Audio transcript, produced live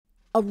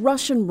A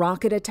Russian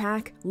rocket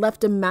attack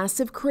left a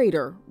massive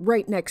crater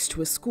right next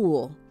to a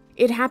school.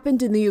 It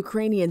happened in the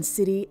Ukrainian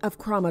city of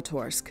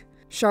Kramatorsk.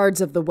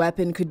 Shards of the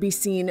weapon could be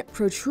seen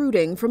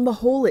protruding from the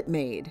hole it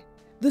made.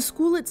 The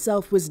school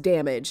itself was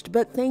damaged,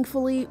 but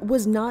thankfully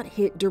was not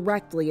hit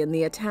directly in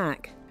the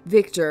attack.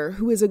 Viktor,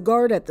 who is a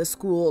guard at the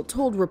school,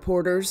 told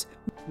reporters,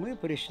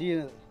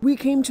 "We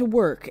came to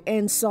work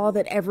and saw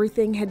that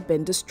everything had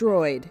been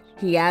destroyed."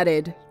 He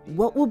added,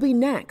 "What will be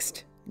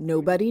next?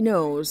 Nobody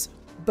knows."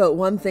 But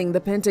one thing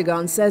the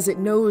Pentagon says it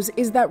knows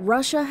is that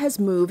Russia has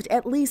moved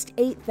at least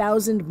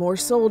 8,000 more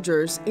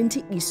soldiers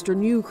into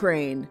eastern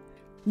Ukraine.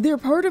 They're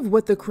part of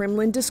what the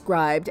Kremlin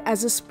described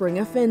as a spring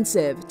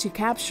offensive to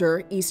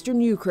capture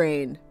eastern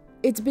Ukraine.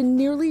 It's been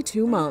nearly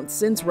 2 months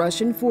since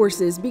Russian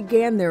forces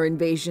began their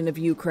invasion of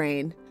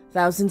Ukraine.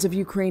 Thousands of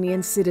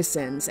Ukrainian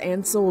citizens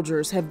and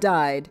soldiers have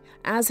died,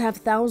 as have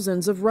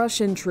thousands of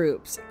Russian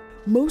troops.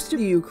 Most of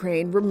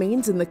Ukraine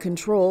remains in the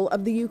control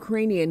of the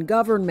Ukrainian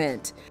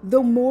government,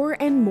 though more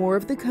and more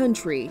of the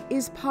country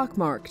is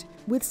pockmarked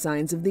with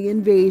signs of the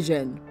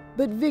invasion.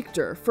 But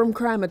Viktor from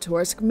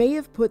Kramatorsk may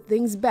have put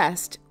things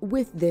best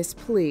with this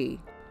plea.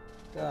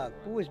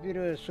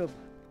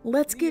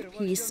 Let's get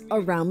peace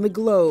around the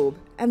globe,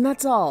 and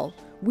that's all.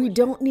 We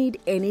don't need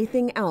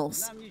anything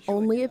else,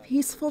 only a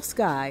peaceful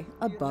sky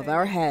above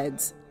our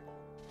heads.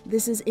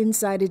 This is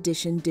Inside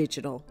Edition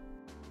Digital.